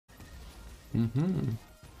Mm-hmm.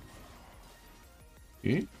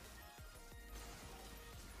 Okay.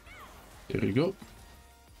 There you go.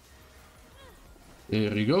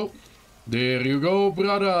 There you go. There you go,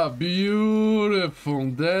 brother.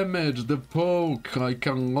 Beautiful damage. The poke. I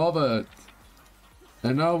can love it.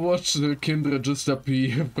 And now watch the Kindred just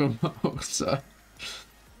appear from our side.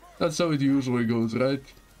 That's how it usually goes, right?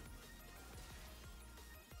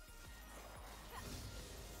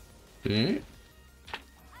 Okay.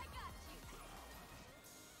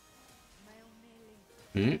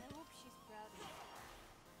 Okay.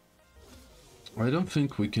 I don't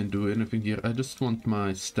think we can do anything here. I just want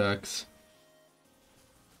my stacks.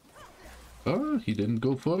 Oh, he didn't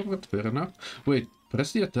go forward. Fair enough. Wait,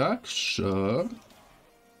 press the attack? Sure.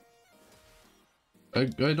 I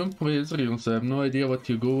don't play Ezreal, so I have no idea what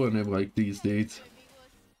you go on like these days.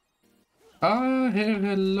 Ah, here,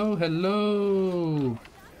 hello, hello.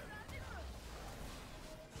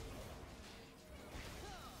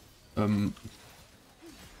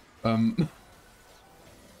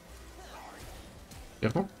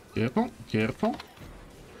 Careful, careful, careful.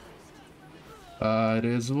 It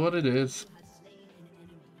is what it is.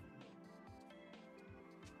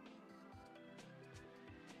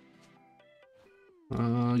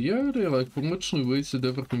 Yeah, they like literally wasted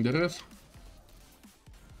everything there is.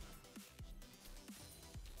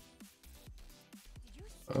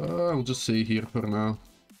 I'll just stay here for now.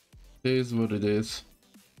 It is what it is.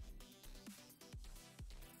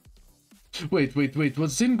 Wait,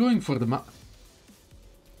 was Zin going for the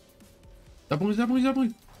double?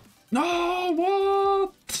 No,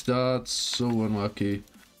 what? That's so unlucky.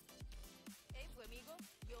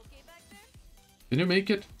 Can you make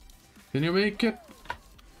it? Can you make it?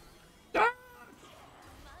 Ah!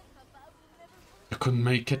 I couldn't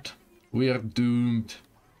make it. We are doomed.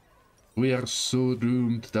 We are so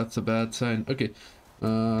doomed. That's a bad sign. Okay.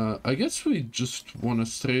 I guess we just want to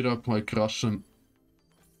straight up like rush them.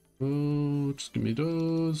 Oh, just give me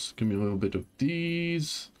those. Give me a little bit of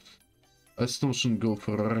these. I still shouldn't go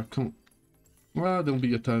for a recon. Well, there'll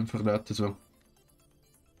be a time for that as well.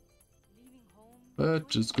 But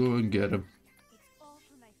just go and get him.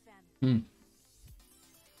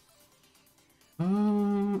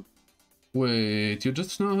 Wait, you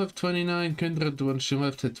just now have 29 kindred when she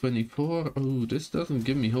left at 24? Oh, this doesn't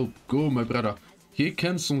give me hope. Go, my brother. He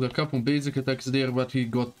cancelled a couple basic attacks there, but he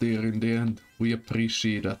got there in the end. We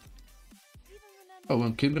appreciate that. Oh,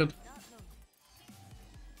 and kindred.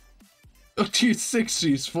 Oh, she's 6,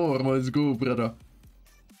 she's 4. Let's go, brother.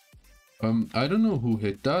 I don't know who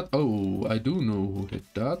hit that. Oh, I do know who hit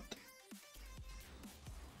that. It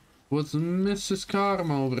was Mrs.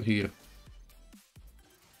 Karma over here.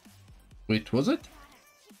 Wait, was it?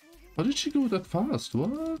 How did she go that fast?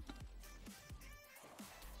 What?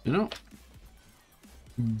 You know?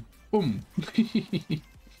 Boom.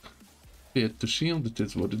 Yeah, to shield, it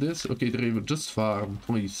is what it is. Okay, Draven, just farm,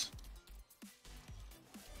 please.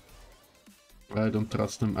 I don't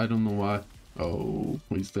trust him. I don't know why. Oh,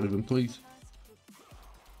 please, Draven, please.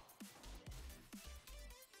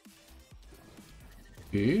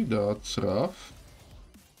 Okay, that's rough.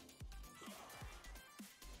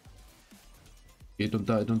 Okay, don't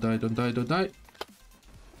die.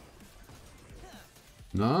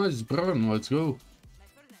 Nice, burn, let's go.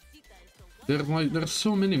 There's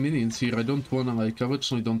so many minions here. I don't wanna I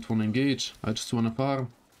literally don't wanna engage. I just wanna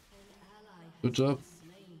farm. Good job.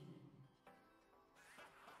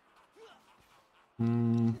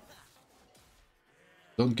 Don't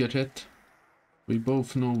get hit. We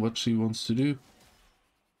both know what she wants to do.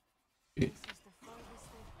 Okay.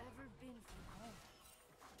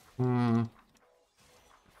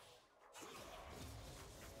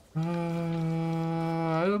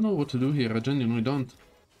 I don't know what to do here. I genuinely don't.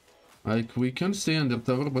 Like, we can stay in the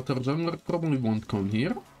tower, but our jungler probably won't come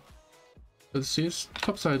here. Let's see, it's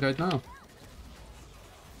topside right now.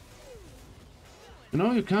 You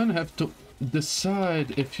know, you kind of have to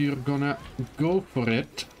decide if you're gonna go for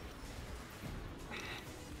it.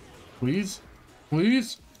 Please?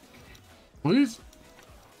 Please? Please?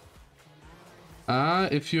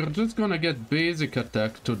 If you're just gonna get basic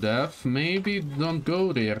attack to death, maybe don't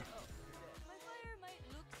go there.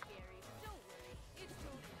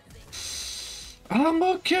 Oh,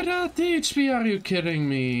 look at that HP, are you kidding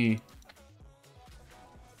me?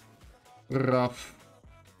 Rough.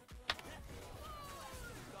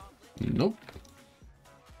 Nope.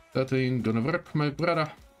 That ain't gonna work, my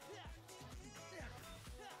brother.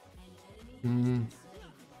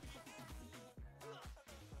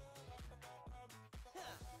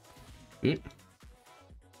 Okay.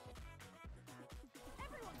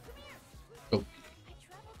 Oh.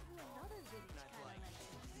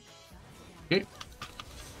 Okay.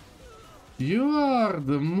 You are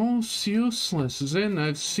the most useless Zen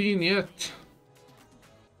I've seen yet.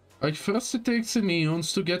 Like, first it takes some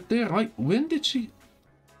eons to get there. Like, when did she...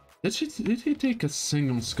 Did he take a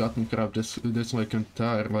single Scott and grab this like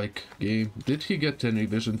entire like game? Did he get any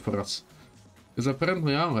vision for us? Because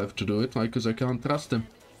apparently I'll have to do it, like, because I can't trust him.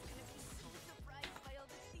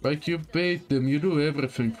 Like, you bait them, you do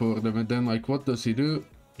everything for them, and then, like, what does he do?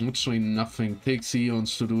 Literally nothing. Takes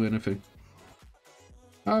eons to do anything.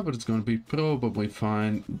 Ah, but it's gonna be probably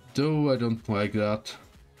fine. Though I don't like that.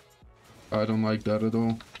 I don't like that at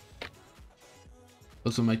all.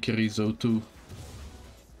 Also my Kirizo too.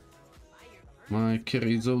 My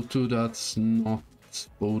Kirizo too, that's not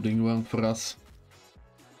boding well for us.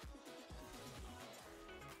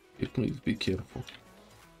 Please be careful.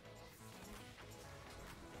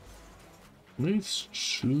 Please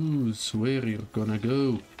choose where you're gonna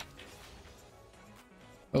go.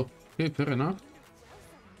 Oh, okay, fair enough.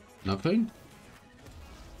 Nothing?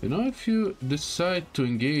 You know, if you decide to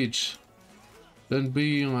engage, then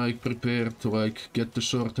be like prepared to like get the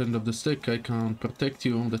short end of the stick. I can't protect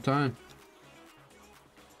you all the time.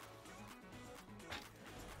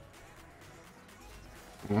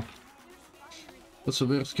 Oh. What's the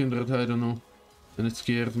worst kindred? I don't know. And it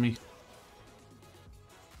scares me.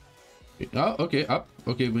 Oh, okay, up.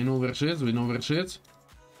 Okay, we know where she is, we know where she is.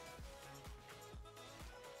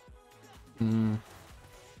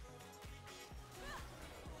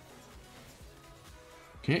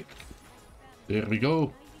 Okay. There we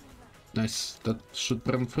go. Nice. That should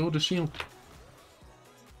burn through the shield.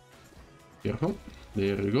 Careful.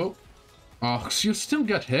 There you go. Oh, you still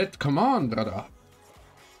get hit. Come on, brother.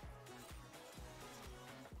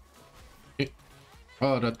 Okay.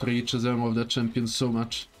 Oh, that reaches them of the champion so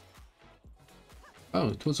much. Oh,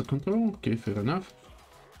 it was a control. Okay, fair enough.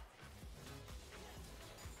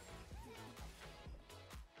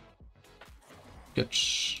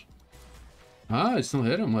 Catch. Ah, I still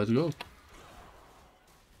hit him. Let's go.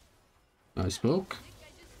 Nice poke.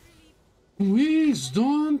 Please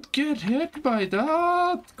don't get hit by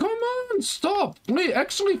that. Come on, stop. Wait,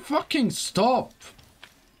 actually fucking stop.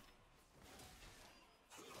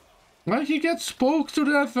 Like, he gets poked to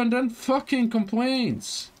death and then fucking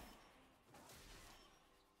complains.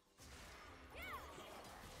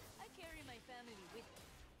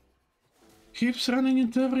 Keeps running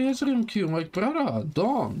into every Ezreal queue. Like, brother,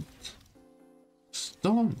 don't.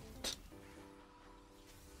 Don't.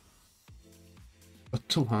 A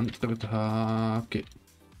 200, okay.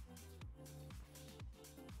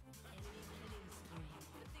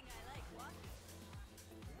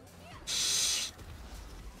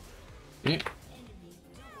 Yeah.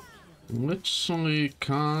 Literally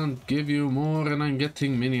can't give you more and I'm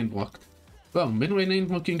getting minion blocked. Well, mid lane ain't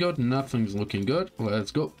looking good, nothing's looking good. Let's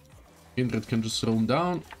go. Kindred can just roam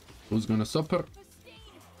down. Who's gonna stop her?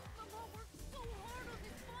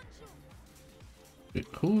 Okay,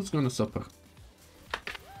 who's gonna stop her?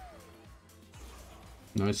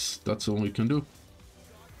 Nice, that's all we can do.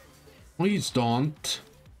 Please don't.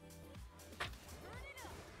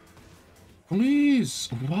 Please,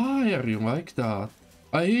 why are you like that?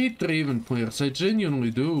 I hate Draven players, I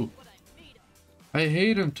genuinely do. I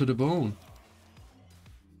hate them to the bone.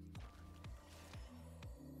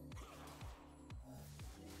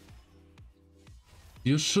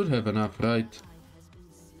 You should have enough, right?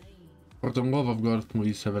 For the love of God,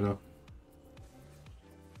 please have enough.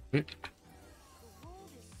 Okay.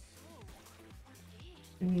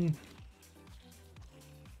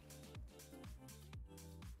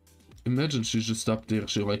 Imagine she just up there,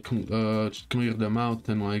 she like cleared them out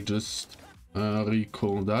and like just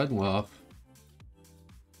recalled. I'd laugh.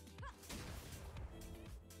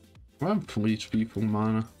 I'm full HP, full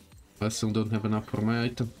mana. I still don't have enough for my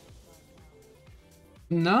item.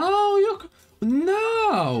 Now you...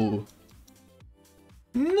 Now!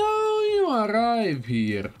 Now you arrive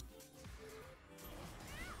here.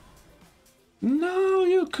 Now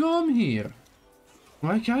you come here.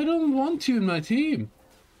 Like, I don't want you in my team.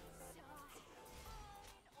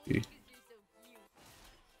 Okay.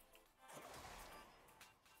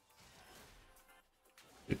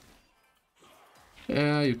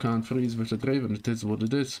 Yeah, you can't freeze with the Draven, it is what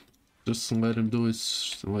it is. Just let him do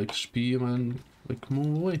his, like, spiel and, like,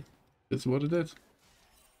 move away. It's what it is.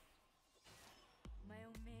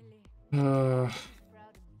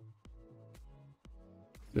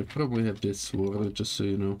 They probably have this sword, just so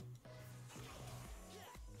you know.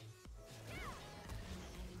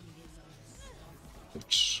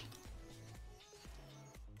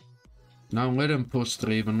 Now let him push,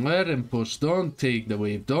 Draven, let him push, don't take the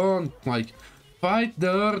wave, don't, like, fight the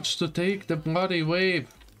urge to take the bloody wave.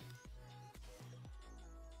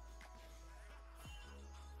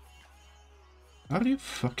 Are you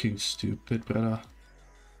fucking stupid, brother?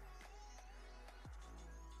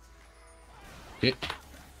 Okay.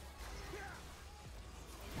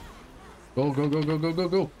 Go, go, go, go, go, go,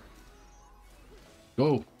 go.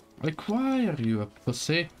 Go. Like, why are you a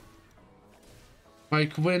pussy?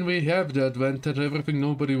 Like, when we have the advantage, everything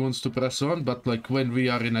nobody wants to press on, but like, when we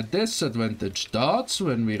are in a disadvantage, that's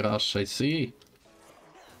when we rush, I see.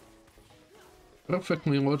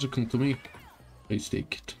 Perfectly logical to me. Please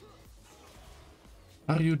take it.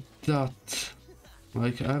 Are you that...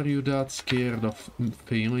 Like, are you that scared of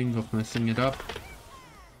failing, of messing it up?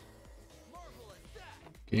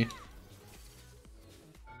 Okay.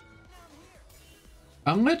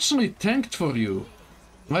 I'm literally tanked for you.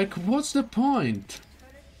 Like, what's the point?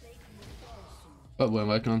 Oh,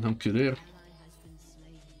 well, I can't help you there.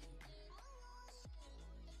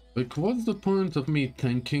 Like, what's the point of me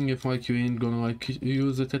tanking if, like, you ain't gonna, like,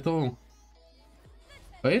 use it at all?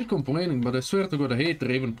 I hate complaining, but I swear to God, I hate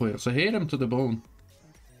Draven players. I hate them to the bone.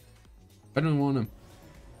 I don't want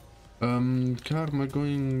them. Karma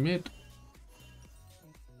going mid.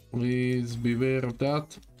 Please beware of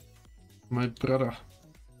that. My brother.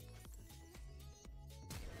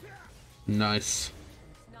 Nice.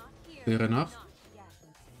 Fair enough.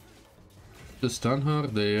 Just stun her.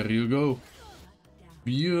 There you go.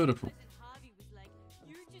 Beautiful.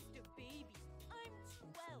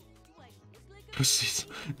 Precies.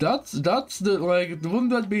 That's the, like,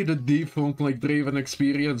 wouldn't that be the default, like, Draven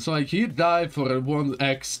experience? Like, he'd die for a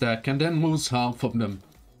 1x stack and then lose half of them.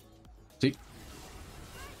 See?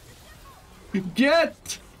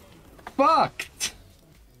 Get fucked!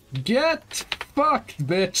 Get fucked,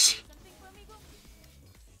 bitch!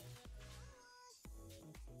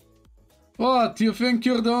 What? You think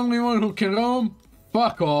you're the only one who can roam?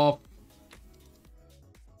 Fuck off.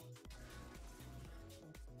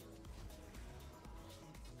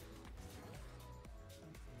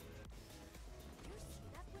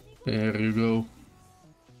 There you go.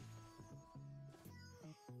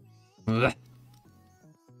 Blech.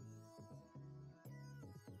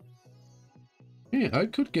 Hey, I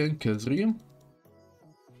could gank Ezreal.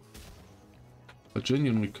 I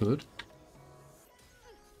genuinely could.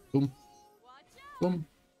 Boom. Boom.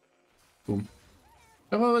 Boom.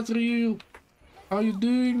 Hello, Ezreal. How you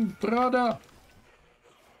doing, brother?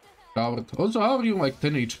 Coward. Also, how are you like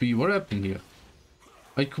 10 HP? What happened here?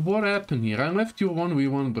 Like, what happened here? I left you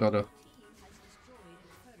 1v1, brother.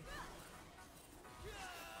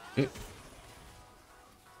 Hey.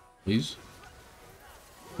 Please.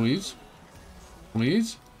 Please.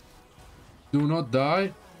 Please. Do not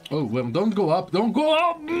die. Oh, well, don't go up. Don't go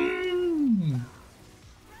up!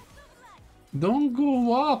 Don't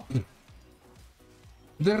go up!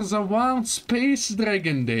 There's a wild space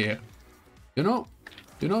dragon there. You know,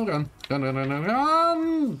 run. Run, run, run, run,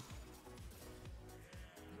 run!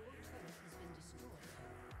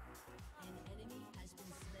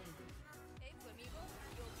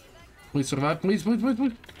 Please survive, please, please, please,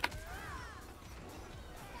 please.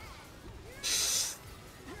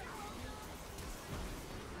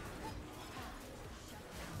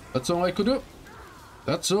 That's all I could do.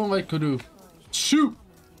 That's all I could do. Shoot!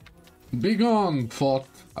 Be gone, thought.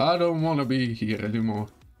 I don't want to be here anymore.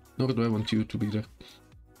 Nor do I want you to be there.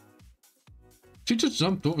 She just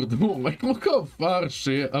jumped over the wall. Like, look how far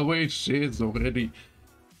away she is already.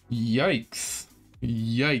 Yikes.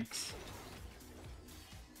 Yikes.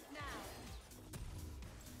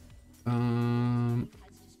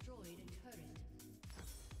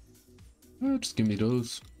 Just give me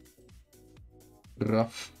those.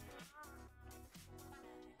 Rough.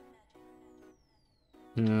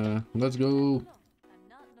 Let's go.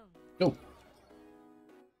 Go.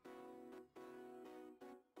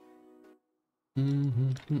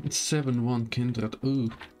 7-1 Kindred. Ooh.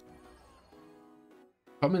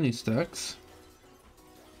 How many stacks?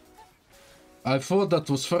 I thought that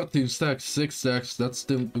was 13 stacks, 6 stacks. That's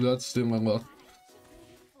still a lot.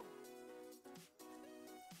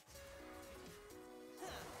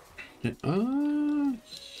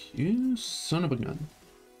 You son of a gun.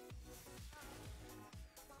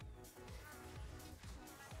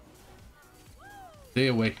 Stay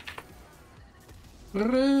away.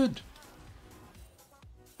 Rude.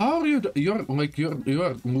 How are you? You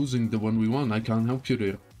are losing the 1v1. I can't help you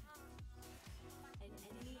there.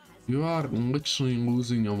 You are literally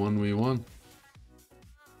losing a 1v1.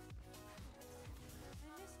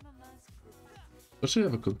 Does she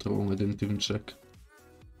have a control? I didn't even check.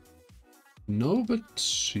 No, but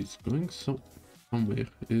she's going somewhere.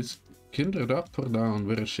 Is Kindred up or down?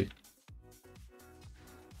 Where is she?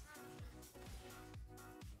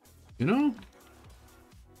 You know?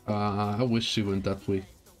 I wish she went that way.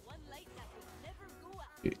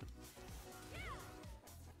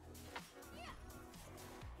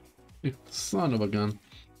 Son of a gun.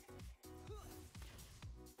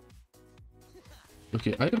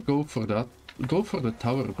 Okay, either go for that. Go for the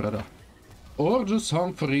tower, brother. Or just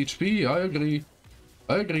hunt for HP. I agree.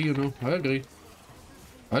 I agree, you know. I agree.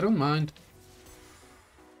 I don't mind.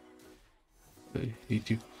 I hate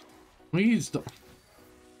you. Please don't.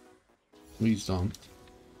 Please don't.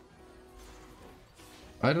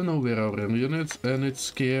 I don't know where our Aurelion is, and it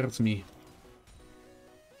scares me.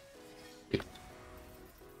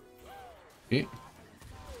 Okay.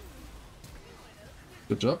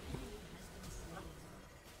 Good job.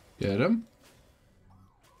 Get him.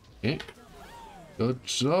 Okay. Good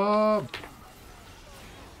job.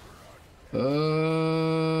 3,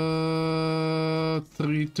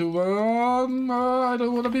 2, 1. I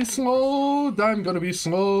don't want to be slowed. I'm gonna be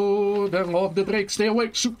slowed. I love the Drake. Stay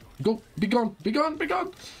away. Shoot. Go. Be gone. Be gone. Be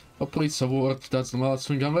gone. Oh, please, a word. That's the last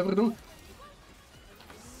thing I'll ever do.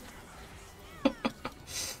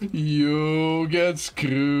 You get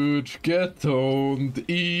screwed. Get owned.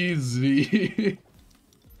 Easy.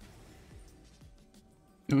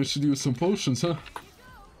 We should use some potions, huh?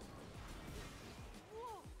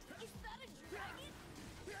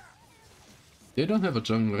 They don't have a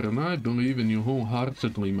jungler, and I believe in you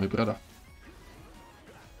wholeheartedly, my brother.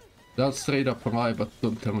 That's straight up a lie, but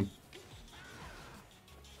don't tell him.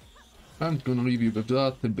 I'm gonna leave you with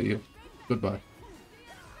that and bail. Goodbye.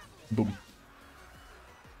 Boom.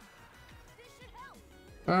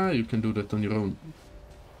 Ah, you can do that on your own.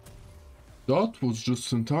 That was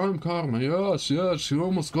just in time, Karma. Yes, yes, you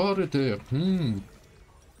almost got it there.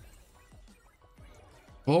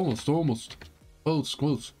 Almost, almost. Close,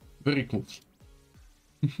 close. Very close.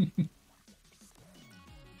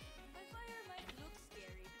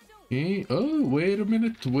 Okay. Oh, wait a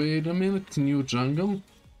minute, new jungle.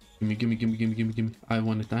 Gimme, gimme, gimme, gimme, gimme, gimme. I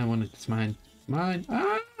want it, I want it. It's mine. Mine.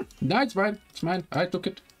 Ah! No, it's mine. It's mine. I took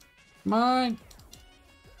it. Mine.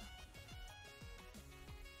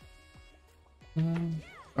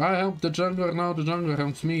 I help the jungler, now the jungler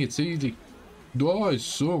helps me. It's easy. Die,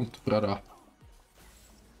 soon, brother.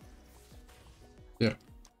 There.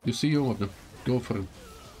 You see all of them. Go for him.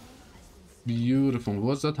 Beautiful.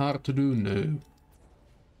 Was that hard to do? No.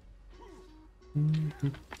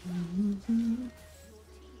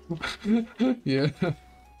 Yeah.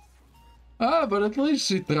 Ah, but at least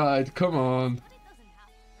she tried. Come on.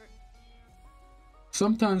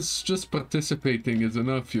 Sometimes just participating is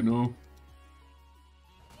enough, you know.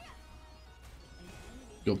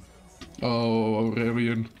 Go. Oh,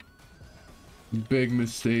 Aurelion. Big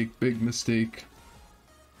mistake, big mistake.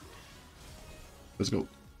 Let's go.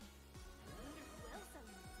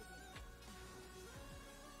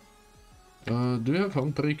 Do you have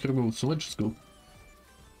Handbreaker mode? So let's just go.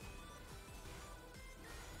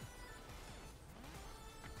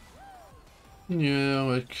 Yeah,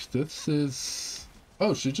 like, this is...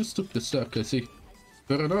 Oh, she just took the stack, I see.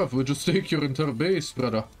 Fair enough, we'll just take your entire base,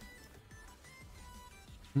 brother.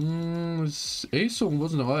 Aesong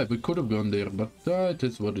wasn't alive, we could have gone there, but it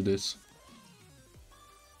is what it is.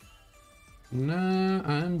 Nah,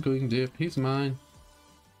 I'm going there. He's mine.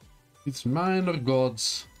 It's mine or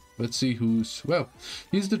God's. Let's see who's... Well,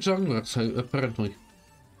 he's the jungler, so apparently.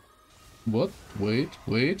 What? Wait,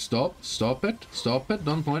 wait, stop. Stop it. Stop it.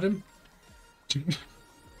 Don't fight him.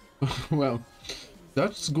 Well,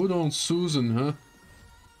 that's good old Susan, huh?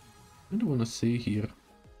 I don't want to say here.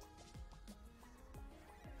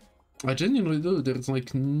 I genuinely do. There's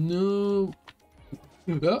like no...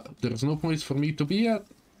 there's no place for me to be at.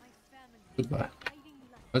 Goodbye.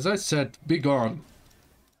 As I said, be gone.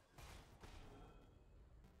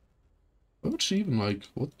 Why would she even like...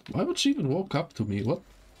 What? Why would she even walk up to me? What?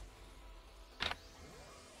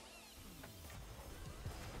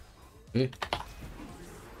 Hey.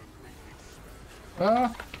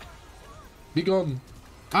 Ah! Be gone.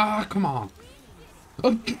 Ah, come on.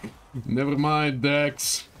 Okay. Never mind,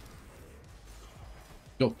 Dex.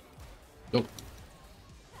 Go. Go.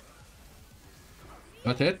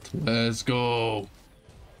 That's it. Let's go.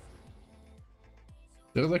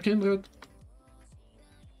 There's a kindred.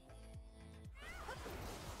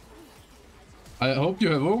 I hope you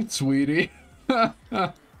have ult, sweetie.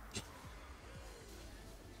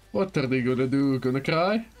 What are they gonna do? Gonna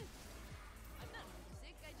cry?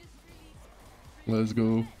 Let's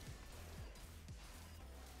go.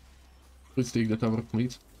 Please take the tower,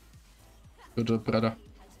 please. Good job, brother.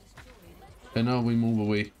 And now we move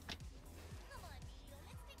away.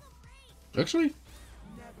 Actually,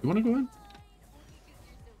 you wanna go in?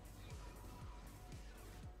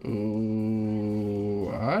 Oh,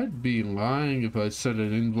 I'd be lying if I said I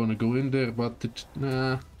didn't want to go in there, but it,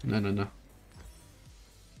 nah. Not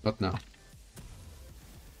now.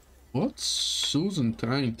 What's Susan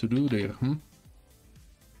trying to do there, hmm?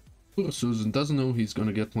 Poor Susan doesn't know he's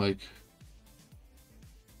gonna get like...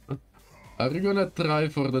 Are you gonna try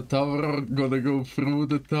for the tower or gonna go through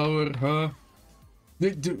the tower, huh?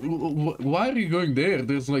 Why are you going there?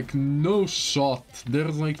 There's like no shot.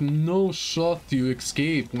 There's like no shot you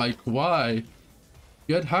escape. Like, why?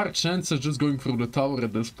 You had hard chances just going through the tower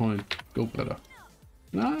at this point. Go, brother.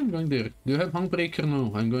 Nah, I'm going there. Do you have Hunkbreaker?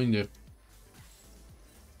 No, I'm going there.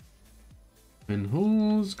 And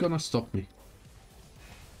who's gonna stop me?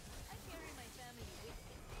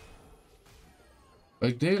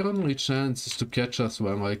 Like, their only chance is to catch us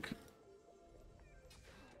when, like,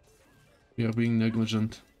 we are being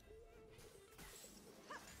negligent.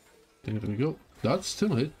 There we go. That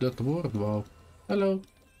still hit that ward, wow. Hello.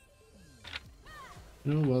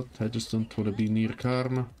 You know what? I just don't want to be near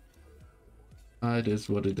Karma. It is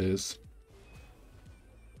what it is.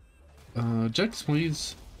 Jax,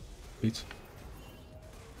 please. Wait.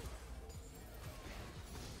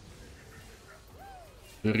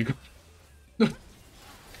 There you go.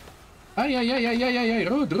 Ay, ay, ay, ay, ay, ay, ay,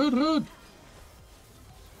 rude.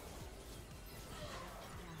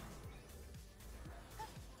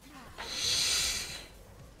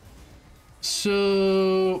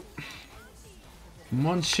 So,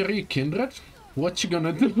 mon chéri Kindred, what you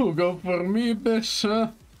gonna do? Go for me, bitch,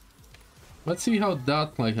 huh? Let's see how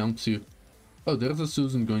that, like, helps you. Oh, there's a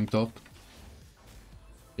Susan going top.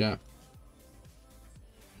 Yeah.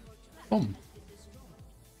 Boom.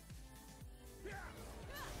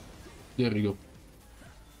 There you go.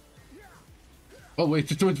 Oh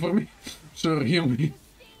wait, it went for me. Sure, heal me.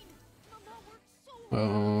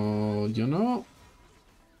 You know,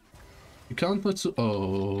 we can't let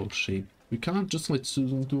oh shit. We can't just let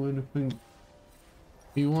Susan do anything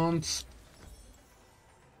he wants.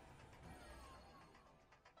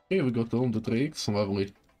 Okay, we got all the drakes,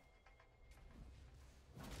 lovely.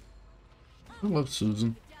 I love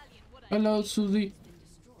Susan. Hello, Susie.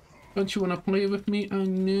 Don't you wanna play with me? Oh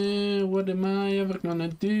no, what am I ever gonna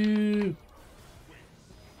do?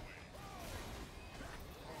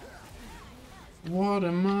 What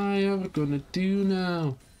am I ever gonna do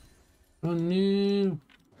now? Oh no.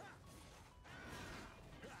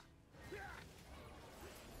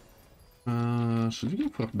 Should we go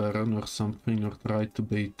for Baron or something, or try to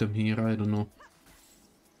bait them here? I don't know.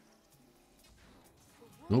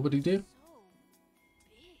 Nobody there?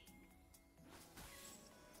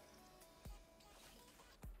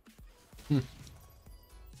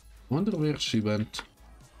 Wonder where she went.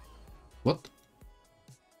 What?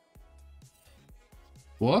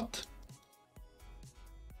 What?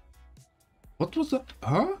 What was that?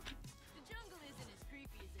 Huh?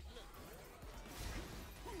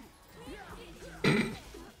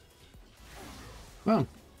 Well,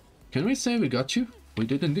 can we say we got you? We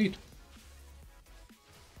did indeed.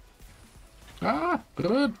 Ah,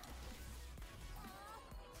 good.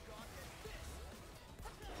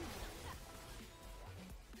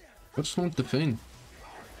 I just want the thing.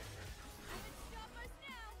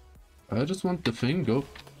 I just want the thing. Go.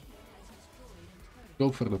 Go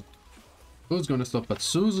for them. Who's gonna stop that?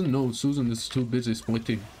 Susan? No, Susan is too busy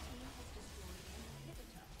splitting.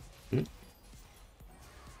 Okay.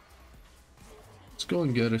 Let's go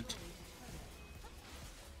and get it.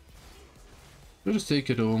 We'll just take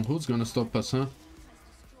it home. Who's gonna stop us, huh?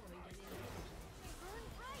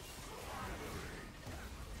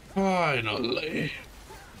 Finally.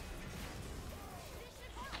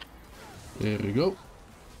 There we go.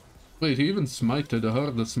 Wait, he even smited a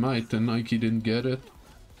harder smite and Nike didn't get it.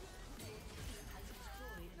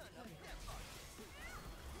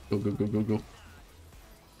 Go, go, go, go, go.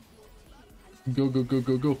 Go, go, go,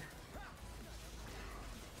 go, go.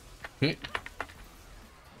 Okay.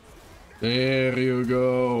 There you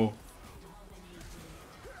go.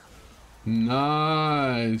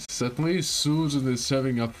 Nice. At least Susan is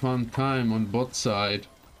having a fun time on bot side.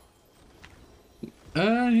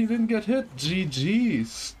 And he didn't get hit.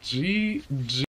 GG's. GG.